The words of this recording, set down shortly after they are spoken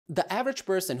The average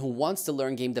person who wants to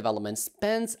learn game development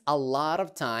spends a lot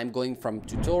of time going from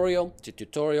tutorial to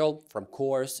tutorial, from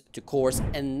course to course,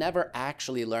 and never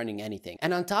actually learning anything.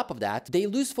 And on top of that, they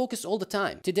lose focus all the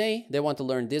time. Today, they want to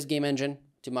learn this game engine.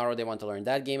 Tomorrow they want to learn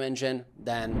that game engine,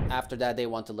 then after that they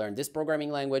want to learn this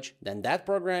programming language, then that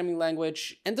programming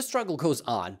language, and the struggle goes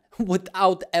on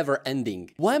without ever ending.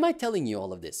 Why am I telling you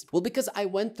all of this? Well, because I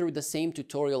went through the same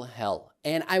tutorial hell,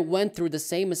 and I went through the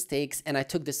same mistakes, and I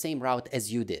took the same route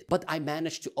as you did. But I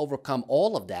managed to overcome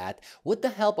all of that with the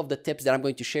help of the tips that I'm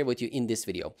going to share with you in this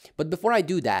video. But before I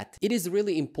do that, it is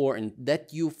really important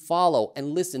that you follow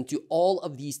and listen to all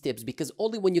of these tips, because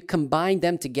only when you combine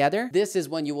them together, this is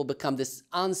when you will become this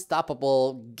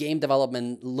unstoppable game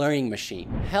development learning machine.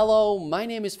 Hello, my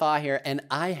name is Fahir, and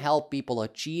I help people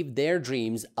achieve their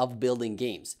dreams of building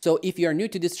games. So if you're new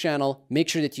to this channel, make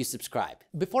sure that you subscribe.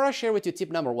 Before I share with you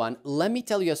tip number one, let me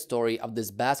tell you a story of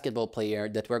this basketball player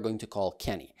that we're going to call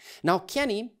Kenny. Now,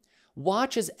 Kenny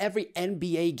watches every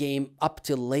NBA game up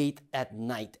till late at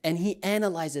night, and he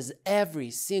analyzes every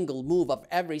single move of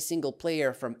every single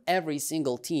player from every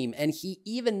single team, and he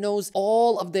even knows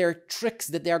all of their tricks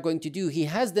that they are going to do. He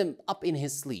has them up in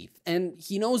his sleeve, and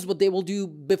he knows what they will do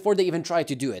before they even try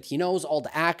to do it. He knows all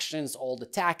the actions, all the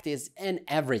tactics, and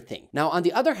everything. Now, on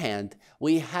the other hand,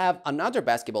 we have another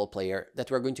basketball player that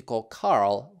we're going to call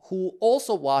Carl, who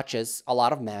also watches a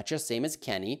lot of matches, same as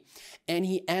Kenny, and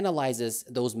he analyzes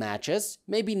those matches,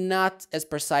 maybe not as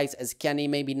precise as Kenny,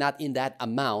 maybe not in that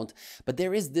amount, but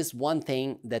there is this one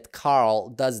thing that Carl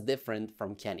does different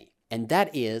from Kenny, and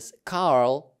that is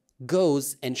Carl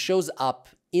goes and shows up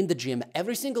in the gym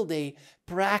every single day,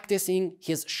 practicing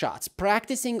his shots,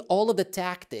 practicing all of the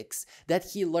tactics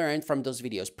that he learned from those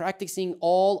videos, practicing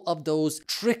all of those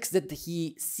tricks that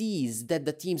he sees that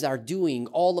the teams are doing,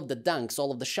 all of the dunks,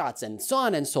 all of the shots, and so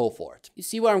on and so forth. You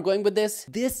see where I'm going with this?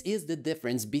 This is the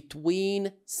difference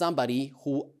between somebody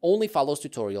who only follows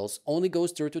tutorials, only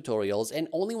goes through tutorials, and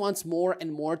only wants more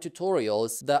and more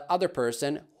tutorials, the other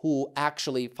person who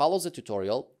actually follows a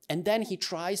tutorial, and then he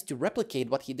tries to replicate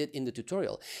what he did in the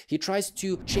tutorial. He tries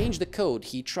to change the code.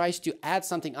 He tries to add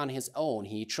something on his own.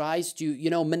 He tries to,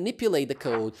 manipulate the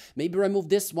code, maybe remove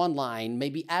this one line,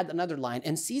 maybe add another line,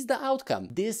 and sees the outcome.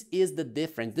 This is the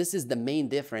difference. This is the main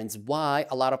difference why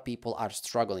a lot of people are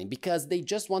struggling, because they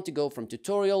just want to go from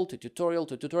tutorial to tutorial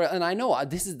to tutorial. And I know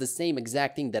this is the same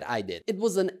exact thing that I did. It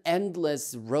was an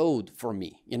endless road for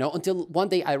me, until one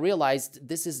day I realized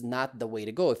this is not the way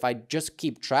to go. If I just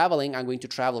keep traveling, I'm going to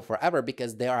travel forever,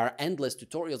 because there are endless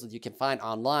tutorials that you can find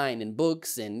online and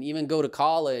books, and even go to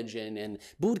college and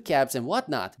boot camps and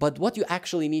whatnot. But what you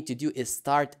actually need to do is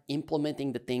start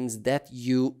implementing the things that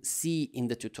you see in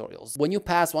the tutorials. When you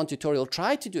pass one tutorial,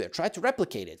 try to do it, try to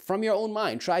replicate it from your own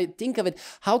mind. Think of it,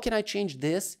 how can I change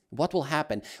this? What will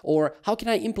happen? Or how can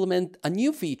I implement a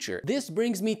new feature? This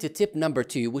brings me to tip number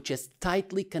two, which is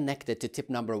tightly connected to tip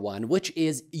number one, which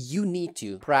is you need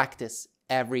to practice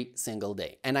every single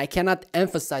day. And I cannot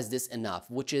emphasize this enough,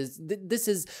 which is, this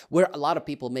is where a lot of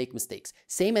people make mistakes.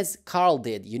 Same as Carl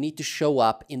did, you need to show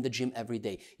up in the gym every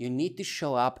day. You need to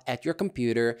show up at your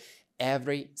computer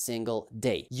every single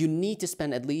day. You need to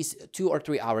spend at least 2 or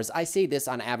 3 hours. I say this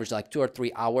on average, like 2 or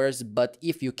 3 hours, but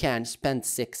if you can, spend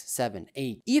 6, 7,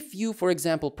 8. If you, for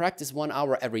example, practice 1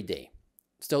 hour every day,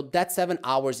 so that's 7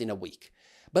 hours in a week.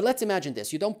 But let's imagine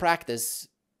this, you don't practice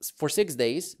for 6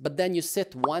 days, but then you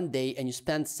sit one day and you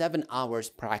spend 7 hours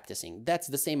practicing. That's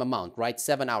the same amount, right?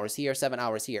 7 hours here, 7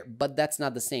 hours here, but that's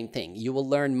not the same thing. You will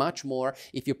learn much more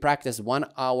if you practice 1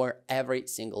 hour every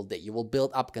single day. You will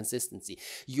build up consistency.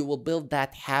 You will build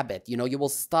that habit. You will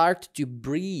start to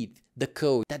breathe the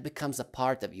code that becomes a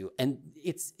part of you, and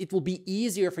it will be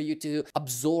easier for you to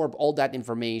absorb all that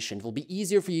information. It will be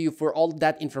easier for you for all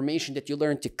that information that you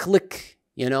learn to click,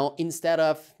 instead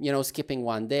of, skipping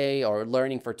one day or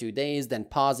learning for 2 days, then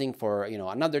pausing for,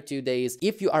 another 2 days.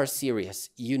 If you are serious,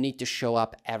 you need to show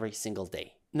up every single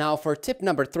day. Now, for tip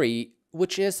number three,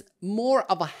 which is more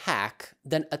of a hack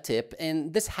than a tip,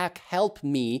 and this hack helped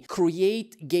me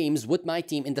create games with my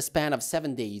team in the span of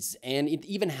 7 days, and it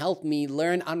even helped me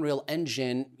learn Unreal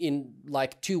Engine in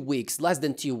like 2 weeks, less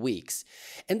than 2 weeks.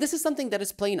 And this is something that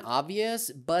is plain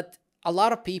obvious, but a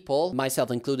lot of people, myself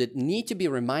included, need to be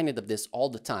reminded of this all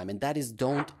the time, and that is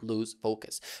don't lose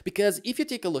focus. Because if you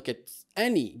take a look at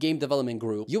any game development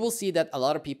group, you will see that a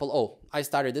lot of people, oh, I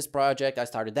started this project, I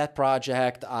started that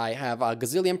project, I have a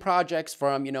gazillion projects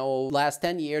from, last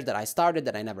 10 years that I started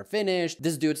that I never finished.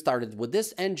 This dude started with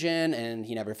this engine and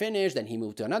he never finished, then he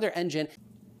moved to another engine.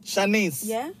 Shanice.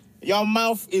 Yeah? Your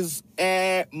mouth is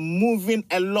moving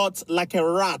a lot like a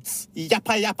rat.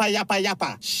 Yappa, yappa, yappa,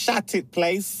 yappa. Shut it,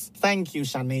 please. Thank you,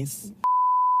 Shanice.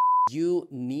 you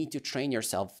need to train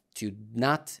yourself to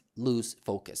not lose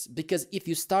focus. Because if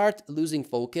you start losing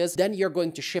focus, then you're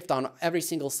going to shift on every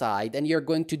single side and you're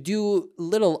going to do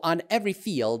little on every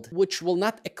field, which will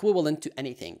not equivalent to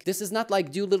anything. This is not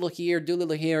like do little here, do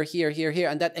little here, here,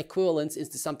 and that equivalence is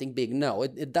to something big. No,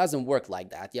 it doesn't work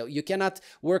like that. You cannot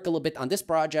work a little bit on this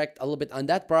project, a little bit on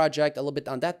that project, a little bit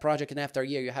on that project, and after a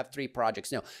year you have 3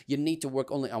 projects. No, you need to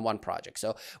work only on one project.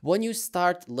 So when you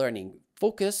start learning,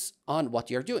 focus on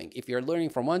what you're doing. If you're learning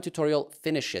from one tutorial,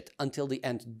 finish it until the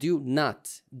end. Do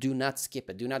not skip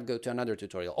it. Do not go to another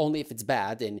tutorial. Only if it's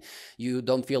bad and you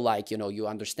don't feel like, you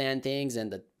understand things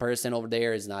and the person over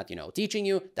there is not, teaching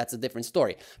you. That's a different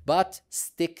story. But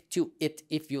stick to it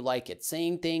if you like it.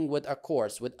 Same thing with a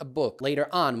course, with a book. Later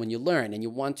on, when you learn and you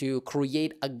want to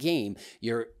create a game,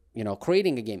 you're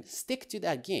creating a game, stick to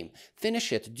that game,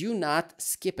 finish it, do not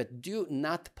skip it, do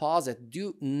not pause it,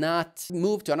 do not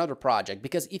move to another project,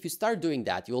 because if you start doing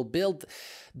that, you will build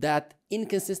that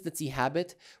inconsistency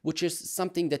habit, which is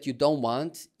something that you don't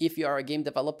want if you are a game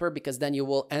developer, because then you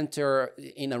will enter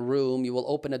in a room, you will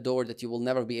open a door that you will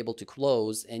never be able to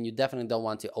close, and you definitely don't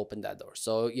want to open that door.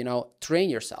 So, train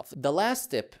yourself. The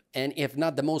last tip, and if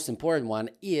not the most important one,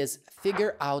 is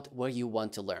figure out where you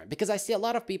want to learn. Because I see a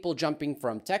lot of people jumping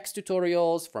from text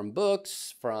tutorials, from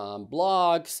books, from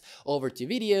blogs, over to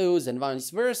videos and vice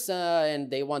versa,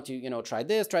 and they want to, try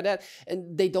this, try that,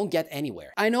 and they don't get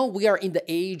anywhere. I know we are in the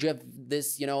age of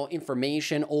this,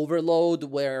 information overload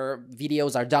where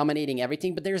videos are dominating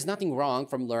everything, but there's nothing wrong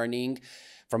from learning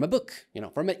from a book,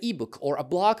 from an ebook or a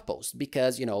blog post,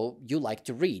 because, you like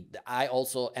to read. I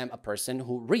also am a person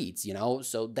who reads,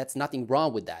 so that's nothing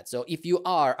wrong with that. So if you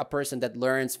are a person that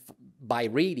learns by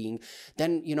reading,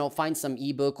 then, find some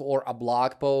ebook or a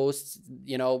blog post,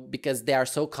 because they are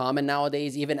so common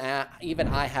nowadays. Even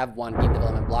I have one game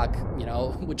development blog,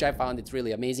 which I found it's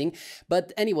really amazing.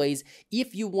 But anyways,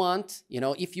 if you want,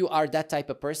 if you are that type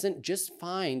of person, just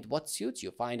find what suits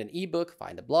you. Find an ebook,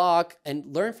 find a blog,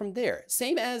 and learn from there.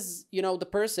 Same as, the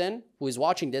person who is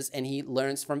watching this and he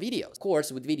learns from videos. Of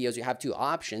course, with videos, you have 2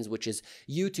 options, which is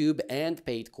YouTube and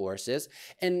paid courses.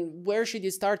 And where should you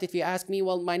start? If you ask me,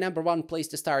 well, my number 1 place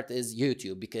to start is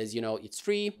YouTube, because, it's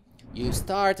free. You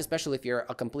start, especially if you're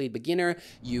a complete beginner,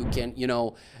 you can,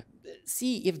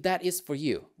 see if that is for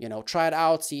you, try it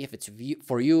out, see if it's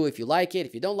for you, if you like it,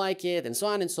 if you don't like it, and so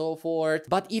on and so forth.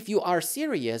 But if you are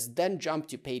serious, then jump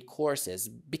to paid courses,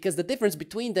 because the difference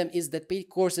between them is that paid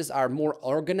courses are more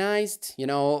organized,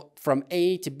 from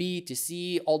A to B to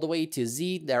C all the way to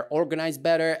Z. They're organized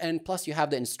better, and plus you have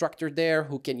the instructor there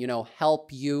who can,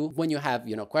 help you when you have,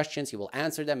 questions. He will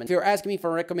answer them. And if you're asking me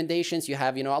for recommendations, you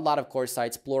have, a lot of course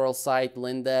sites, Pluralsight,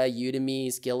 Lynda, Udemy,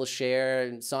 Skillshare,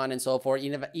 and so on and so forth.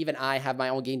 Even I have my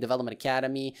own game development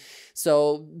academy.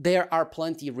 So there are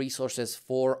plenty of resources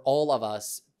for all of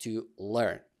us to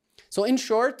learn. So in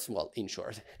short,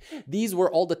 these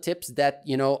were all the tips that,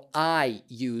 I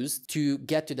used to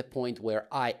get to the point where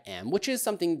I am, which is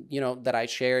something, that I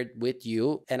shared with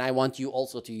you, and I want you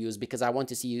also to use, because I want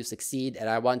to see you succeed and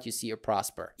I want to see you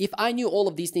prosper. If I knew all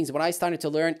of these things when I started to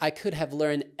learn, I could have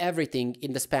learned everything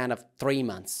in the span of 3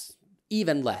 months.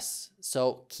 Even less.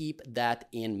 So keep that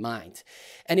in mind.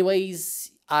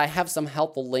 Anyways, I have some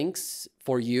helpful links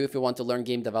for you if you want to learn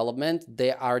game development.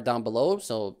 They are down below.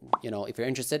 So, if you're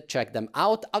interested, check them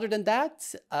out. Other than that,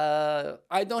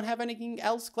 I don't have anything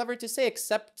else clever to say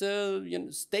except,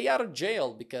 stay out of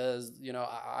jail, because,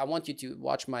 I want you to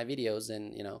watch my videos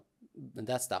and, and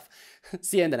that stuff.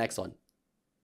 See you in the next one.